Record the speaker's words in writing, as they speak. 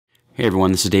Hey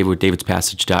everyone, this is David with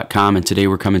davidspassage.com, and today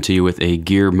we're coming to you with a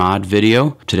gear mod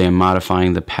video. Today I'm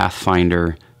modifying the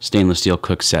Pathfinder stainless steel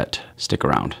cook set. Stick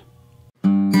around.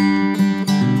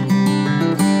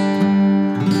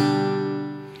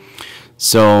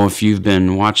 So if you've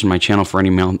been watching my channel for any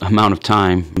amount of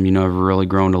time, you know I've really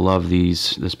grown to love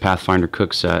this Pathfinder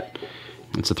cook set.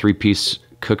 It's a three-piece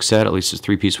cook set, at least it's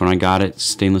three-piece when I got it.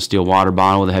 Stainless steel water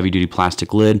bottle with a heavy-duty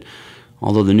plastic lid.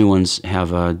 Although the new ones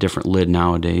have a different lid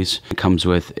nowadays. It comes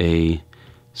with a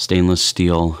stainless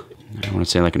steel, I don't want to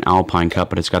say like an Alpine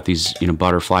cup, but it's got these,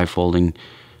 butterfly folding,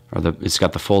 it's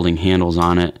got the folding handles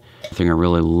on it. The thing I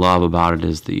really love about it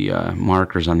is the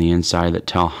markers on the inside that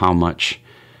tell how much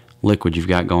liquid you've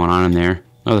got going on in there.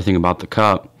 Another thing about the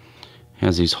cup, it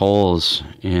has these holes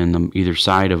in either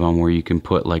side of them where you can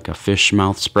put like a fish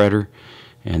mouth spreader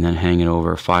and then hang it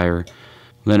over a fire.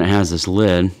 Then it has this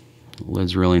lid. The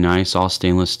lid's really nice, all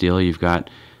stainless steel. You've got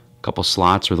a couple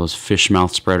slots where those fish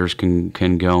mouth spreaders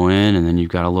can go in, and then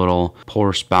you've got a little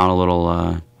pour spout, a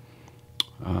little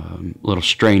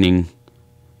straining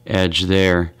edge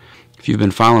there. If you've been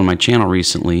following my channel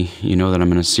recently, you know that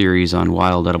I'm in a series on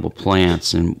wild edible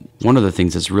plants, and one of the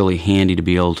things that's really handy to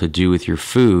be able to do with your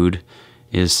food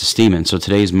is to steam it. And so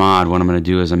today's mod, what I'm going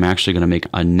to do is I'm actually going to make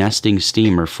a nesting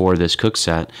steamer for this cook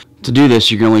set. To do this,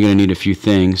 you're only going to need a few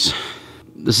things.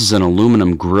 This is an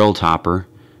aluminum grill topper.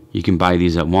 You can buy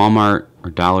these at Walmart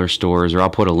or dollar stores, or I'll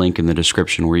put a link in the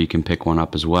description where you can pick one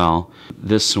up as well.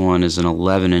 This one is an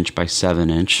 11-inch by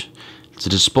 7-inch. It's a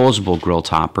disposable grill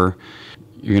topper.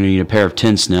 You're going to need a pair of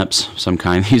tin snips of some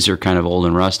kind. These are kind of old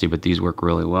and rusty, but these work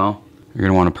really well. You're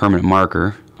going to want a permanent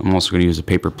marker. I'm also going to use a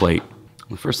paper plate.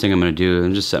 The first thing I'm going to do is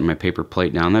I'm just setting my paper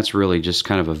plate down. That's really just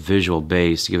kind of a visual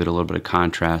base to give it a little bit of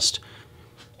contrast.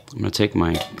 I'm going to take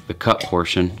the cut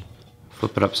portion,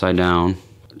 flip it upside down,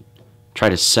 try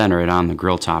to center it on the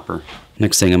grill topper.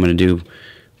 Next thing I'm going to do,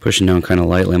 pushing down kind of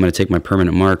lightly, I'm going to take my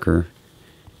permanent marker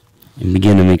and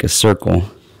begin to make a circle,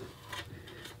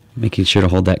 making sure to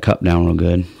hold that cup down real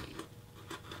good.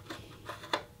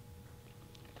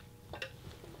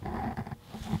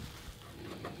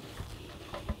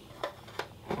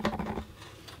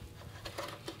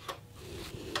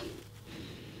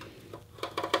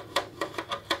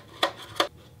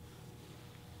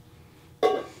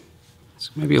 It's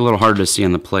maybe a little hard to see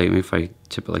on the plate. Maybe if I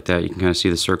tip it like that, you can kind of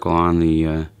see the circle on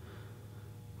the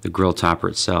grill topper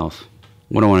itself.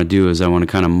 What I want to do is I want to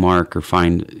kind of mark or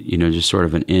find, just sort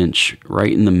of an inch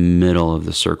right in the middle of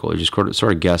the circle. Just sort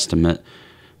of guesstimate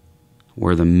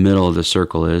where the middle of the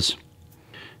circle is.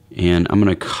 And I'm going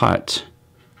to cut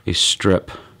a strip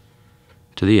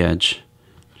to the edge,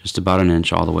 just about an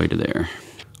inch all the way to there.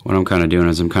 What I'm kind of doing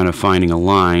is I'm kind of finding a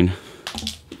line.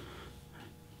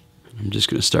 I'm just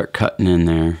going to start cutting in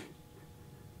there.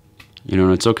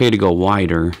 And it's okay to go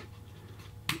wider,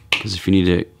 because if you need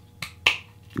to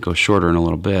go shorter in a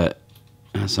little bit,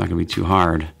 that's not going to be too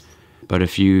hard. But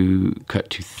if you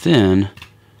cut too thin,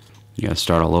 you got to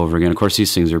start all over again. Of course,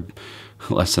 these things are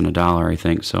less than $1, I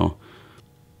think. So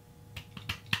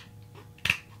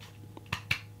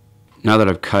now that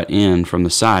I've cut in from the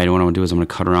side, what I'm going to do is I'm going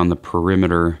to cut around the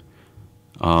perimeter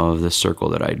of the circle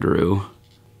that I drew.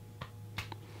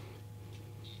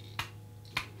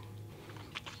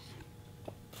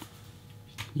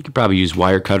 You could probably use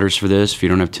wire cutters for this if you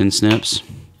don't have tin snips.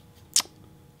 You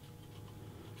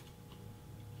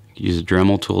could use a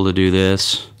Dremel tool to do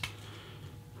this.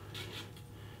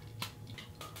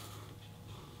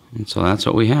 And so that's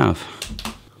what we have.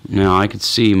 Now I could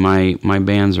see my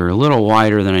bands are a little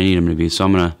wider than I need them to be, so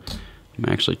I'm gonna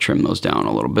actually trim those down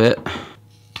a little bit.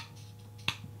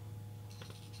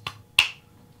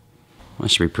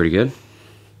 That should be pretty good.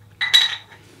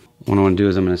 What I want to do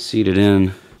is I'm going to seat it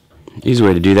in. Easy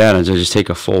way to do that is I just take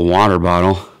a full water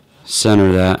bottle,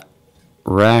 center that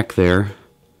rack there,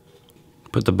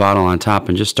 put the bottle on top,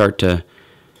 and just start to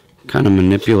kind of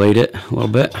manipulate it a little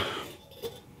bit.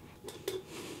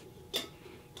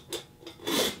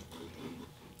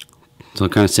 So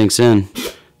it kind of sinks in.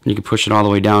 You can push it all the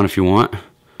way down if you want.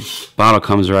 Bottle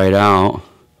comes right out.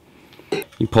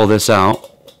 You pull this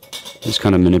out, just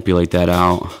kind of manipulate that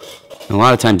out. And a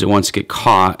lot of times it wants to get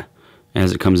caught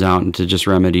as it comes out, and to just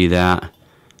remedy that,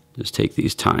 just take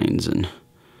these tines and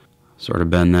sort of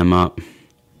bend them up.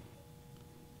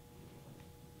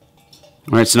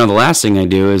 Alright, so now the last thing I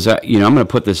do is I'm going to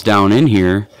put this down in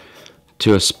here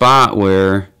to a spot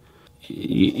where,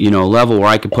 a level where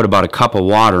I could put about a cup of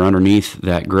water underneath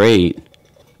that grate,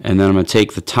 and then I'm going to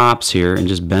take the tops here and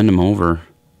just bend them over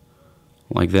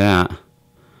like that.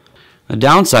 The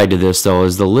downside to this, though,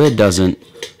 is the lid doesn't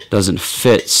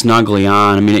fit snugly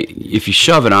on. I mean, if you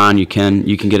shove it on, you can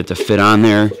get it to fit on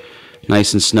there.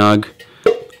 nice and snug,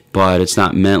 but it's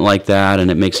not meant like that,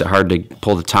 and it makes it hard to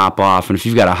pull the top off. And if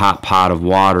you've got a hot pot of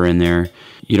water in there,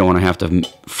 you don't want to have to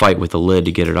fight with the lid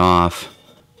to get it off.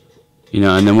 You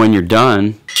know, and then when you're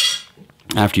done,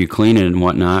 after you clean it and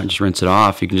whatnot, just rinse it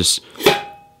off. You can just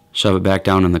shove it back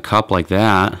down in the cup like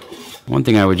that. One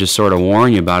thing I would just sort of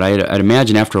warn you about, I'd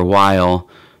imagine after a while,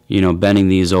 you know, bending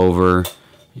these over,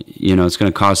 you know, it's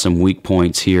going to cause some weak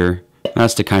points here.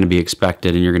 That's to kind of be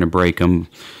expected, and you're going to break them.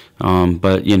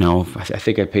 But, you know, I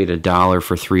think I paid $1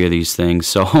 for 3 of these things,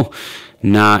 so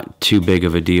not too big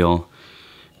of a deal.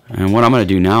 And what I'm going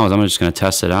to do now is I'm just going to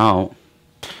test it out.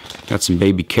 Got some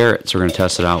baby carrots we're going to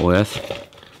test it out with.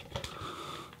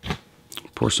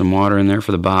 Pour some water in there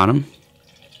for the bottom.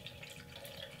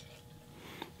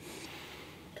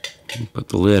 Put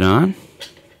the lid on.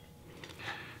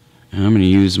 And I'm going to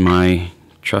use my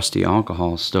trusty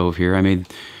alcohol stove here. I made,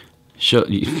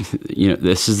 you know,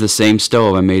 this is the same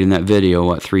stove I made in that video,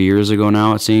 what, 3 years ago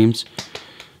now, it seems.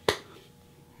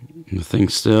 And the thing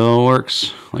still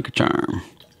works like a charm.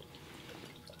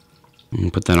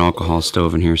 Put that alcohol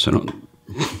stove in here so I don't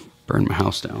burn my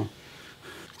house down.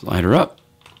 Light her up.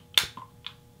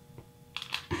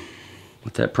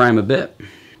 Let that prime a bit.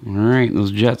 Alright,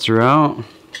 those jets are out.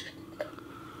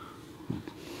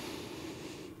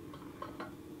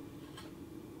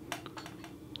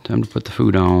 Time to put the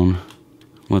food on.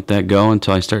 Let that go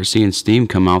until I start seeing steam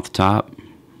come out the top.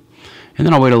 And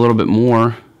then I'll wait a little bit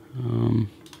more.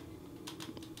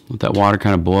 Let that water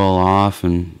kind of boil off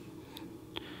and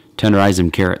tenderize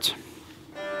them carrots.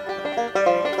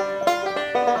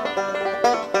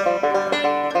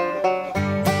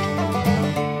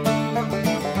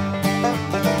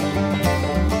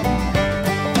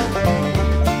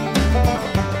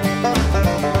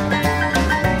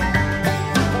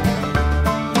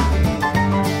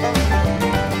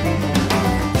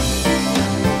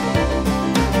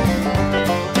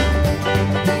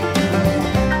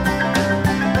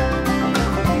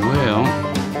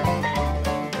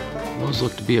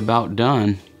 Look to be about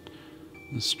done.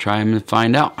 Let's try them and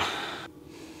find out.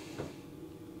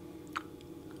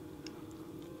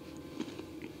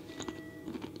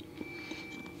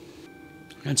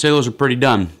 I'd say those are pretty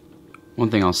done.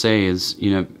 One thing I'll say is,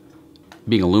 you know,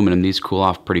 being aluminum, these cool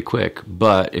off pretty quick,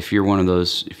 but if you're one of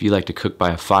those, if you like to cook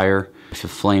by a fire, if the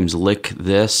flames lick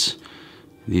this,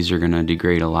 these are gonna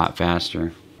degrade a lot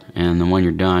faster. And then when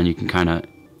you're done, you can kind of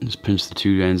just pinch the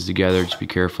two ends together, just be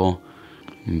careful.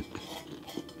 And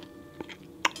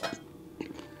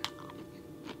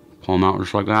pull them out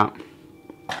just like that.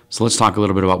 So let's talk a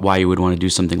little bit about why you would want to do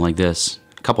something like this.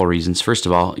 A couple of reasons. First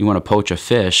of all, you want to poach a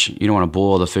fish. You don't want to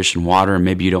boil the fish in water, and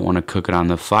maybe you don't want to cook it on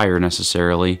the fire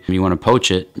necessarily. When you want to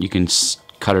poach it, you can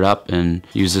cut it up and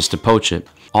use this to poach it.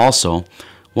 Also,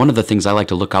 one of the things I like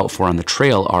to look out for on the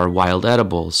trail are wild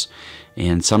edibles.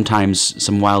 And sometimes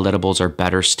some wild edibles are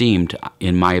better steamed,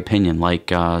 in my opinion,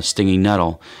 like stinging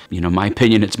nettle. You know, in my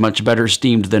opinion, it's much better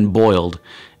steamed than boiled,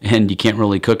 and you can't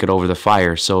really cook it over the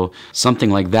fire. So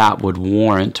something like that would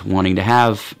warrant wanting to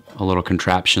have a little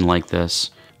contraption like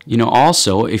this. You know,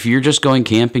 also, if you're just going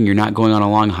camping, you're not going on a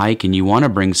long hike, and you want to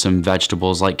bring some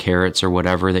vegetables like carrots or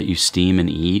whatever that you steam and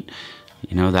eat,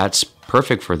 you know, that's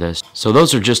perfect for this. So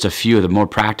those are just a few of the more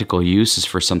practical uses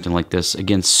for something like this.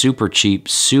 Again, super cheap,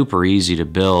 super easy to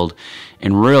build,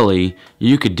 and really,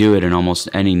 you could do it in almost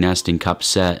any nesting cup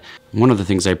set. One of the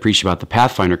things I appreciate about the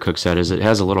Pathfinder cook set is it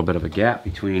has a little bit of a gap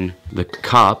between the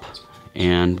cup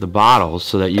and the bottle,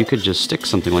 so that you could just stick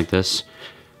something like this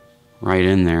right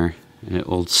in there, and it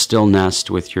will still nest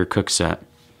with your cook set.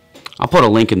 I'll put a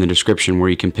link in the description where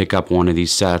you can pick up one of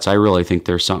these sets. I really think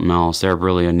they're something else. They're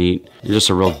really a neat, just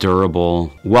a real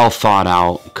durable, well thought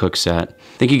out cook set.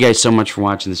 Thank you guys so much for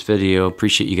watching this video.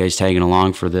 Appreciate you guys tagging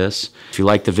along for this. If you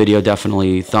like the video,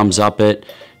 definitely thumbs up it,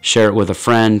 share it with a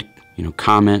friend, you know,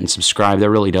 comment and subscribe. That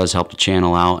really does help the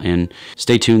channel out. And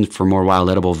stay tuned for more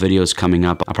wild edible videos coming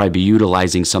up. I'll probably be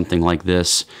utilizing something like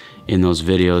this in those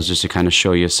videos just to kind of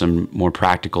show you some more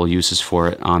practical uses for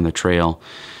it on the trail.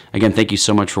 Again, thank you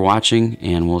so much for watching,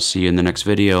 and we'll see you in the next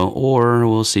video, or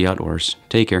we'll see you outdoors.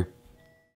 Take care.